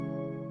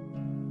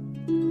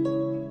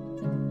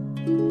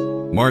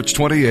March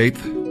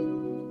 28th,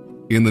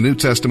 in the New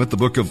Testament, the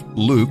book of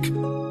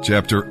Luke,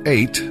 chapter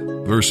 8,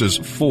 verses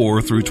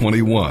 4 through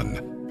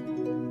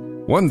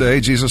 21. One day,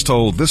 Jesus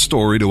told this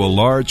story to a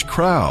large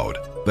crowd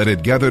that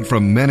had gathered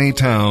from many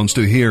towns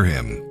to hear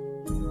him.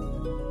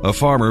 A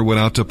farmer went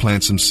out to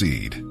plant some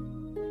seed.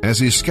 As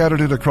he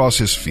scattered it across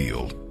his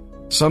field,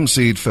 some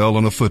seed fell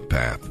on a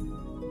footpath,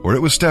 where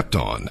it was stepped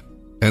on,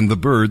 and the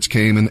birds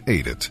came and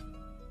ate it.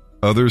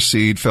 Other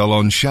seed fell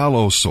on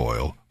shallow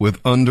soil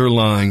with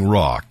underlying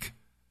rock.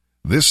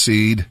 This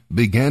seed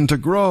began to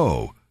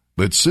grow,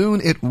 but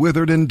soon it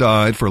withered and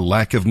died for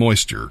lack of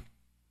moisture.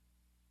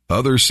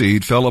 Other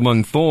seed fell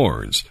among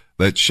thorns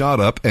that shot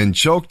up and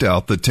choked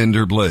out the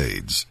tender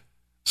blades.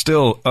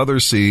 Still other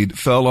seed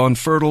fell on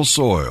fertile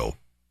soil.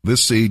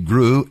 This seed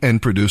grew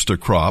and produced a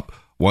crop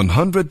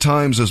 100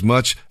 times as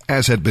much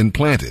as had been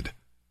planted.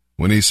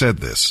 When he said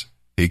this,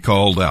 he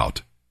called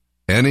out,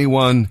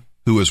 "Anyone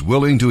who is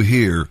willing to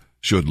hear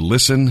should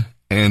listen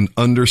and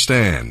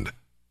understand."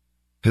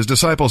 His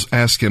disciples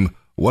asked him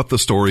what the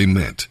story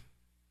meant.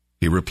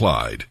 He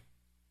replied,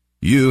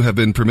 "You have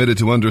been permitted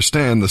to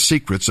understand the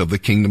secrets of the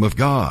kingdom of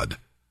God,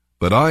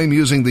 but I am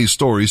using these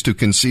stories to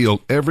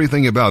conceal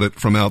everything about it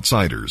from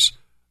outsiders,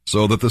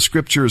 so that the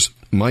scriptures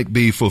might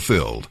be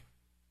fulfilled.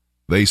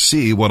 They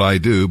see what I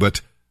do,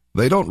 but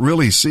they don't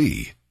really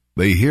see.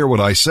 They hear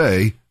what I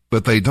say,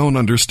 but they don't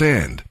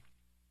understand."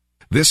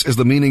 This is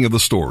the meaning of the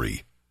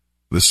story.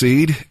 The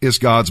seed is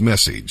God's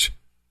message.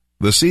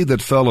 The seed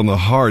that fell on the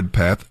hard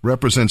path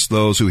represents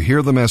those who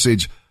hear the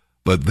message,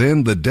 but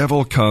then the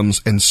devil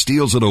comes and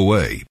steals it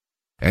away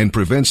and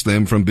prevents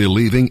them from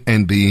believing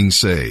and being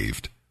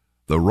saved.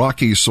 The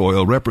rocky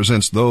soil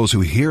represents those who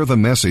hear the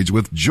message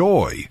with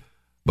joy,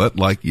 but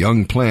like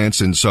young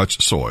plants in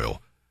such soil,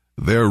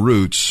 their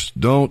roots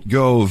don't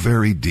go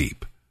very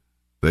deep.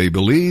 They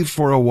believe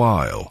for a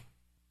while,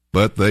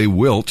 but they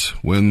wilt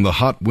when the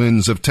hot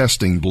winds of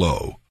testing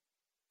blow.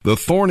 The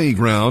thorny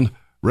ground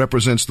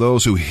represents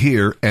those who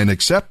hear and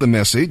accept the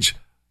message,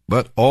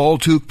 but all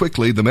too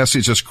quickly the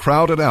message is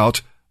crowded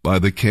out by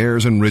the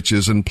cares and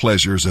riches and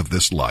pleasures of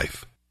this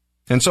life,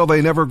 and so they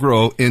never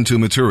grow into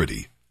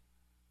maturity.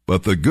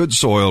 But the good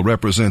soil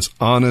represents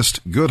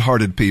honest,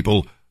 good-hearted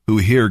people who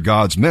hear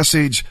God's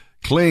message,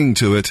 cling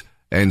to it,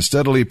 and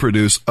steadily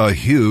produce a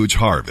huge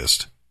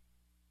harvest.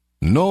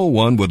 No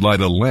one would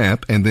light a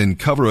lamp and then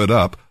cover it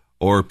up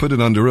or put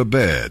it under a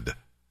bed.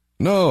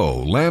 No,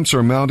 lamps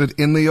are mounted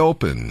in the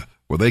open,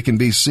 where they can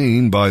be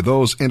seen by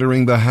those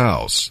entering the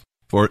house.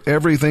 For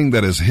everything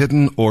that is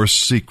hidden or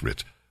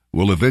secret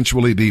will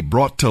eventually be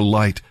brought to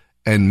light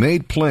and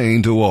made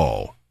plain to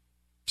all.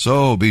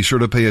 So be sure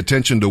to pay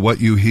attention to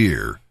what you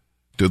hear.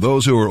 To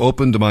those who are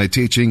open to my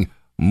teaching,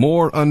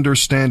 more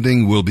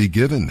understanding will be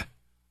given.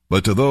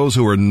 But to those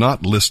who are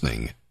not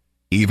listening,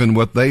 even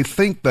what they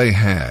think they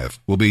have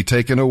will be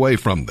taken away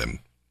from them.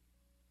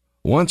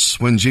 Once,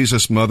 when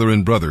Jesus' mother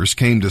and brothers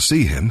came to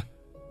see him,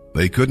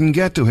 they couldn't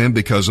get to him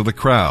because of the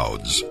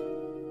crowds.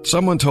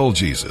 Someone told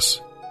Jesus,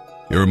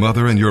 "Your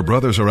mother and your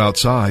brothers are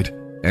outside,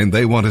 and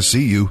they want to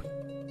see you."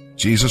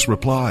 Jesus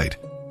replied,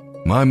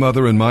 "My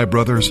mother and my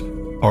brothers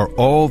are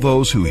all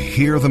those who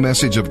hear the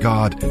message of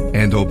God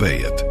and obey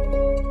it."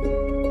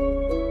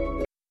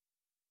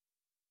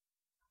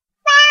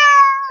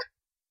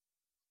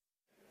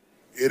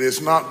 It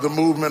is not the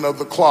movement of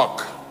the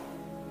clock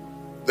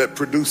that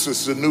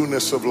produces the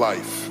newness of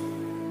life.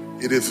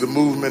 It is the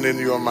movement in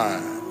your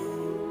mind.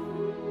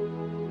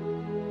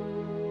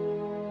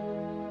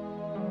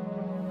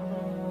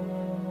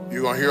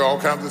 You're going to hear all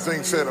kinds of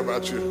things said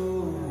about you.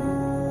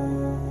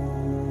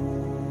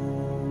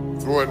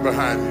 Throw it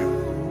behind you.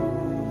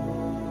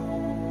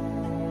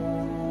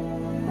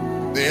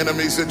 The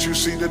enemies that you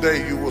see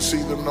today, you will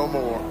see them no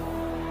more.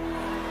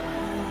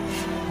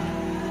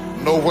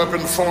 No weapon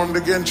formed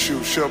against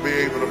you shall be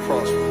able to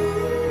prosper.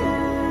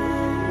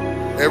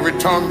 Every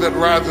tongue that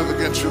riseth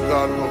against you,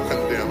 God will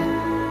condemn.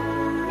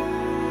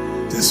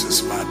 This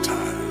is my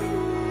time.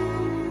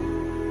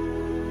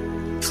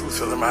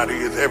 Truth of the matter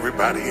is,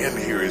 everybody in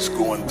here is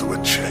going through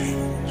a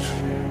change.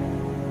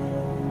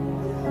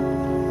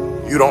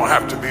 You don't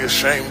have to be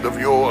ashamed of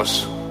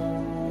yours.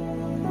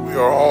 We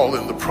are all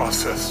in the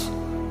process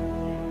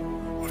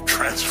of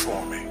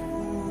transforming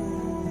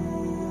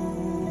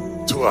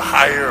to a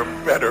higher,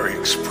 better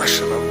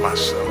expression of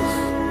myself.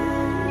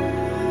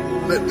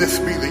 Let this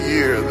be the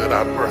year that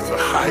I birth a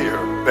higher,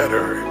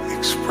 better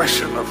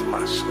expression of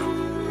myself.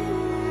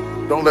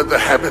 Don't let the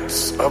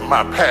habits of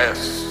my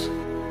past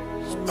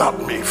stop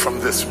me from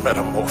this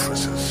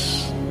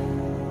metamorphosis.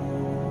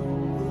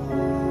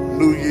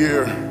 New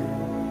year,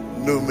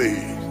 new me.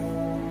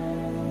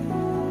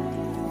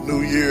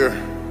 New year,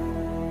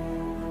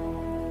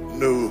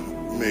 new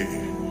me.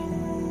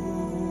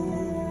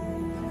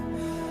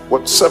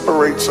 What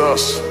separates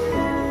us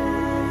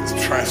is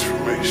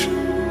transformation.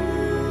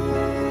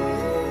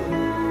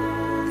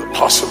 The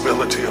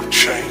possibility of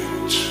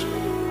change.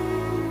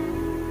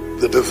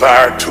 The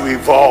desire to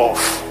evolve.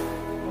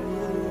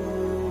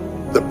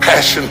 The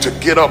passion to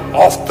get up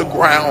off the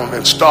ground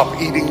and stop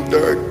eating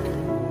dirt.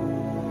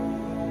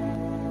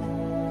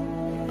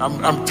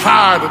 I'm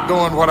tired of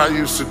doing what I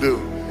used to do.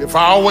 If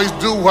I always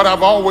do what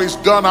I've always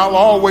done, I'll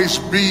always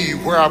be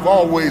where I've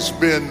always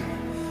been.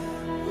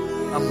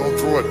 I'm going to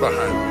throw it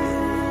behind me.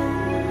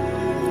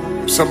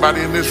 There's somebody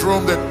in this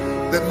room that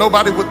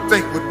nobody would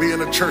think would be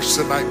in a church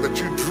tonight,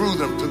 but you drew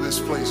them to this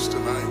place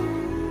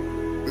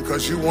tonight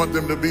because you want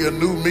them to be a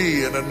new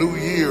me and a new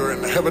year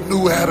and have a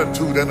new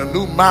attitude and a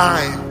new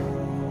mind.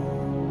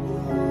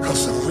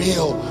 Because the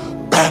real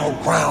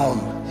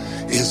battleground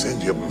is in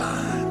your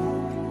mind.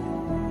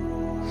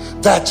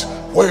 That's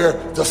where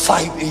the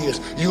fight is.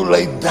 You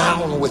lay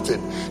down with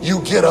it.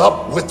 You get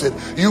up with it.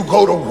 You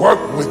go to work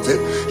with it.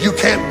 You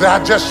can't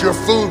digest your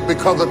food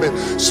because of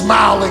it.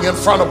 Smiling in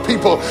front of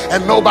people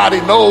and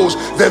nobody knows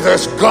that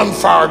there's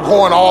gunfire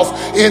going off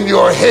in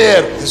your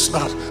head. It's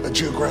not a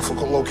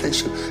geographical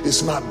location.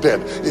 It's not debt.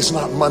 It's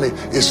not money.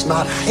 It's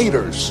not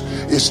haters.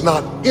 It's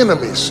not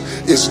enemies.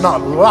 It's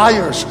not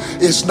liars.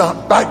 It's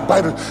not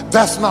backbiters.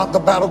 That's not the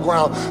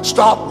battleground.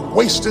 Stop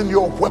wasting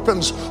your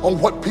weapons on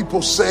what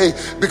people say,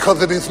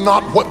 because it is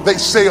not what they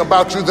say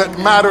about you that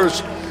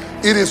matters.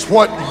 It is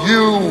what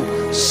you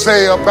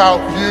say about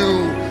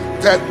you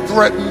that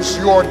threatens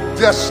your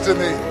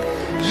destiny.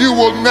 You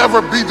will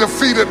never be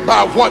defeated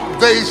by what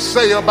they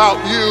say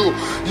about you.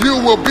 You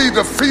will be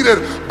defeated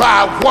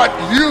by what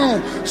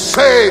you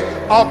say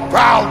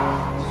about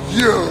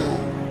you.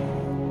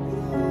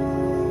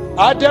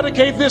 I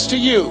dedicate this to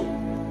you,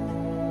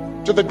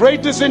 to the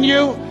greatness in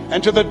you,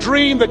 and to the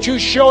dream that you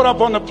showed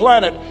up on the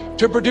planet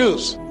to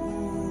produce.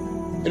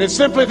 And it's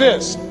simply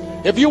this: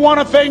 if you want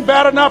a thing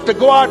bad enough to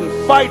go out and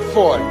fight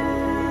for it,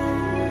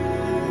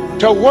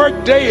 to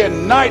work day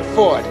and night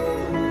for it,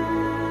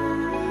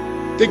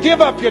 to give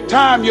up your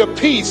time, your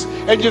peace,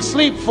 and your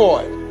sleep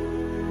for it,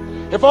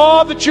 if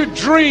all that you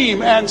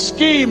dream and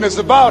scheme is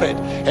about it,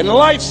 and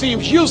life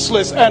seems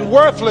useless and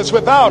worthless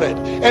without it,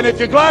 and if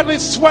you gladly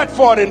sweat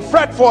for it and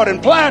fret for it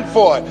and plan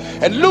for it,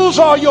 and lose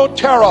all your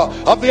terror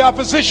of the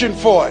opposition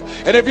for it,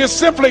 and if you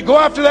simply go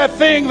after that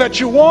thing that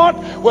you want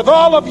with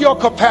all of your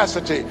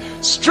capacity,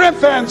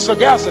 strength and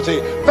sagacity,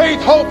 faith,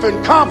 hope,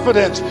 and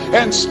confidence,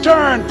 and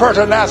stern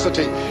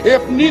pertinacity,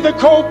 if neither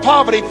cold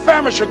poverty,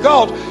 famish, or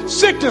gulch,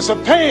 sickness or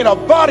pain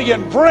of body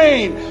and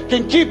brain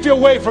can keep you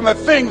away from the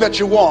thing that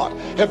you want,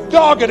 if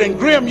dogged and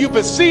grim you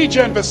besiege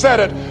and beset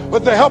it,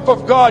 with the help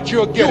of God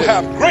you'll get it. You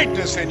have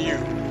greatness in you.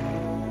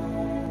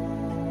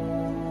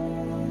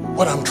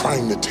 What I'm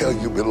trying to tell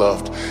you,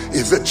 beloved,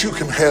 is that you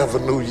can have a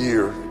new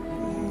year,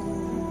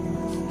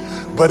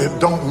 but it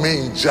don't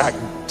mean jack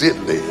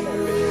diddly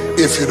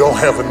if you don't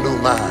have a new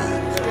mind.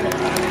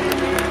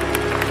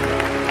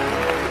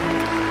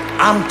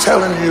 I'm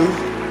telling you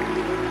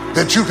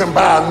that you can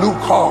buy a new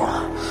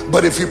car,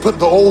 but if you put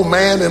the old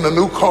man in a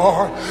new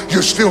car,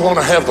 you're still going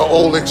to have the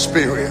old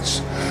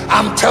experience.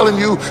 I'm telling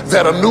you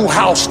that a new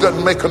house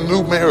doesn't make a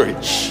new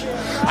marriage.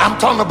 I'm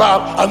talking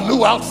about a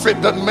new outfit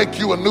doesn't make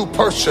you a new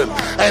person.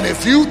 And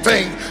if you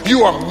think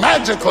you are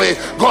magically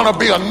going to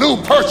be a new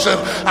person,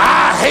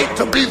 I hate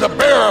to be the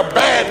bearer of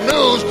bad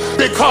news,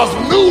 because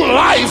new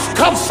life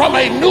comes from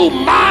a new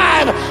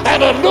mind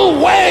and a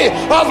new way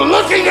of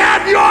looking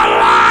at your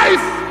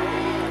life.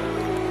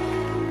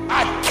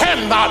 I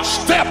cannot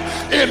step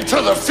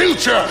into the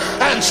future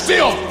and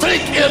still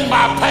think in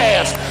my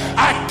past.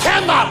 I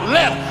cannot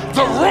let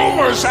the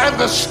rumors and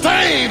the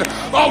stain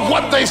of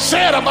what they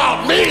said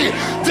about me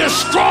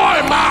destroy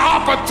my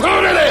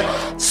opportunity.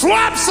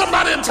 Slap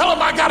somebody and tell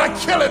them I gotta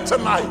kill it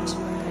tonight.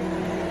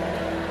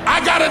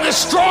 I gotta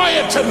destroy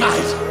it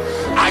tonight.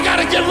 I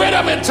gotta get rid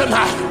of it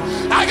tonight.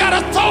 I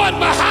gotta throw it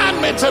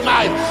behind me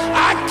tonight.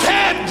 I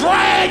can't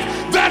drag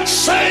that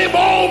same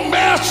old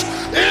mess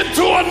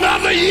into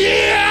another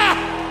year.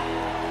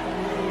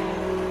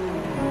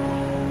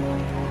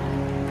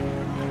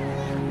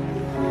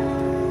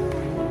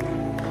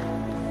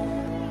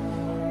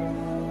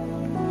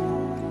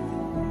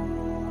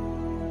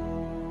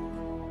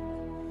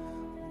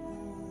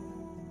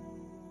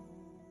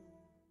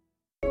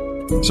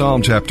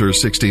 Psalm chapter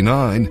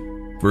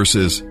 69,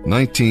 verses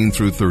 19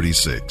 through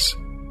 36.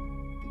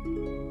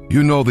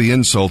 You know the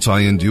insults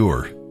I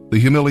endure, the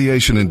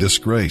humiliation and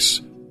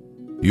disgrace.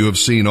 You have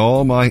seen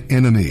all my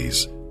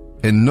enemies,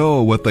 and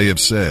know what they have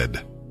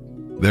said.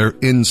 Their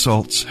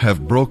insults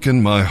have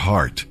broken my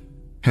heart,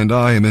 and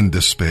I am in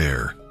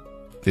despair.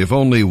 If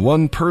only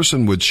one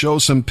person would show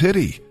some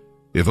pity,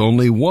 if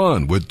only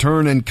one would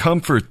turn and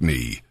comfort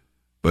me.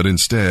 But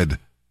instead,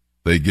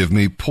 they give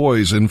me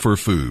poison for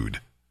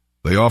food.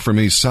 They offer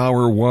me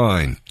sour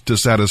wine to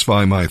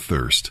satisfy my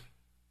thirst.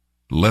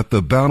 Let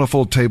the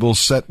bountiful table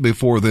set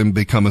before them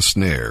become a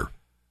snare,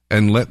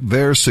 and let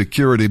their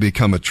security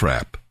become a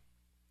trap.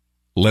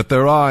 Let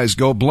their eyes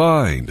go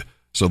blind,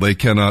 so they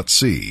cannot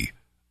see,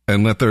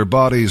 and let their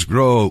bodies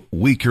grow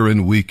weaker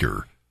and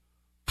weaker.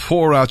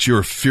 Pour out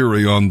your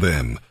fury on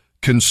them,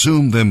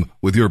 consume them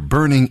with your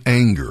burning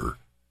anger.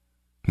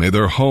 May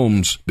their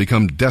homes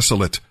become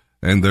desolate,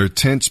 and their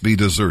tents be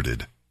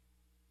deserted.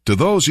 To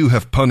those you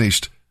have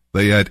punished,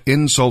 they add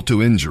insult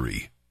to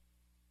injury.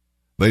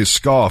 They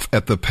scoff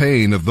at the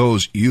pain of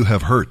those you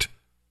have hurt.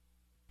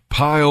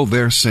 Pile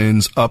their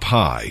sins up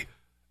high,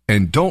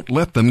 and don't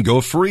let them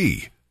go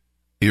free.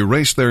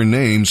 Erase their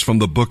names from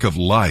the book of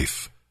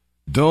life.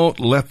 Don't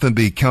let them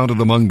be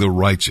counted among the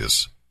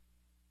righteous.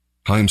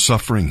 I'm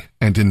suffering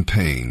and in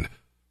pain.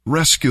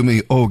 Rescue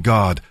me, O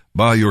God,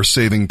 by your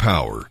saving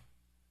power.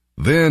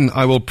 Then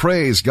I will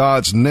praise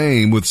God's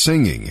name with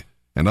singing,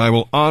 and I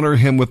will honor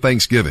him with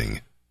thanksgiving.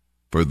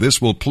 For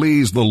this will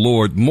please the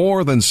Lord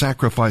more than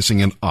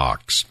sacrificing an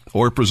ox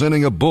or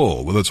presenting a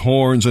bull with its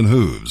horns and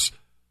hooves.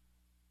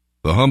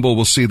 The humble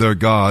will see their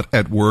God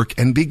at work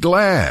and be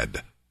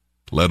glad.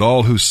 Let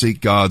all who seek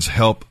God's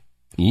help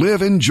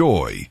live in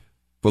joy,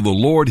 for the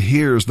Lord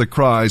hears the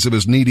cries of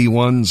his needy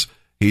ones.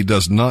 He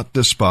does not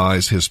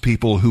despise his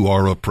people who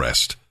are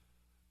oppressed.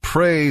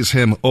 Praise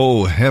him,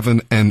 O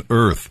heaven and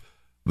earth,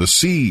 the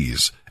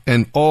seas,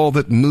 and all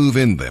that move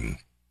in them.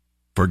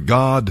 For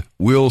God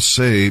will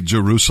save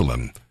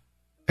Jerusalem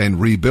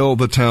and rebuild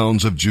the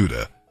towns of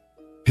Judah.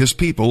 His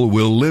people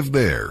will live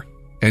there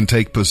and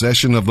take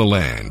possession of the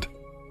land.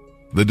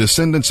 The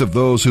descendants of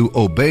those who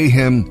obey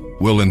him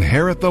will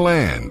inherit the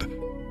land,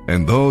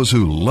 and those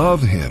who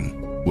love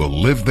him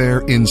will live there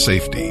in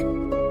safety.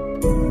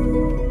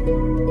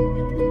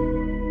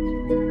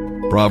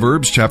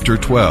 Proverbs chapter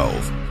 12,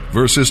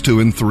 verses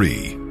 2 and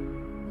 3.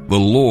 The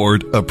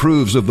Lord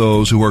approves of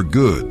those who are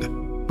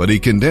good, but he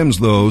condemns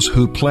those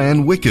who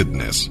plan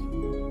wickedness.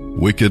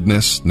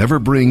 Wickedness never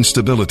brings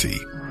stability.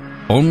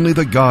 Only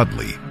the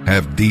godly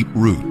have deep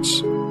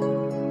roots.